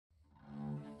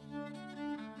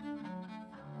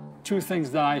Two things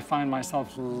that I find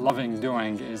myself loving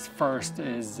doing is first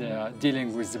is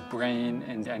dealing with the brain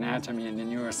and the anatomy and the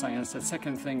neuroscience. The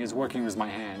second thing is working with my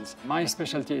hands. My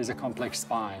specialty is a complex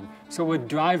spine. So what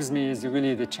drives me is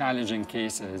really the challenging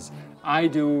cases. I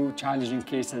do challenging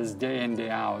cases day in, day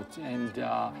out. And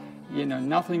you know,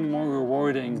 nothing more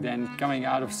rewarding than coming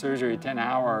out of surgery,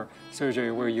 10-hour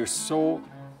surgery, where you're so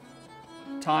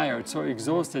tired, so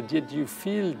exhausted, yet you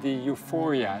feel the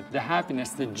euphoria, the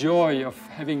happiness, the joy of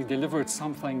having delivered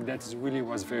something that really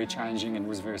was very challenging and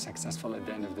was very successful at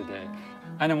the end of the day.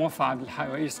 أنا موفق عبد الحق،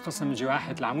 رئيس قسم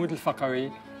جراحة العمود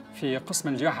الفقري في قسم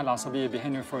الجراحة العصبية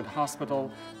بهنري فورد هوسبيتال،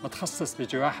 متخصص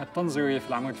بجراحة تنظيرية في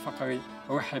العمود الفقري.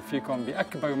 أرحب فيكم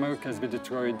بأكبر مركز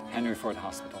بديترويت، هنري فورد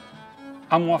هوسبيتال.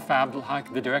 I'm Muwaffak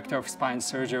Abdulhak, the Director of Spine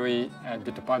Surgery at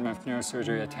the Department of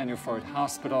Neurosurgery at Henry Ford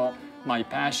Hospital. My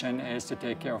passion is to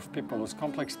take care of people with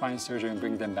complex spine surgery and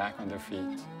bring them back on their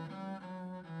feet.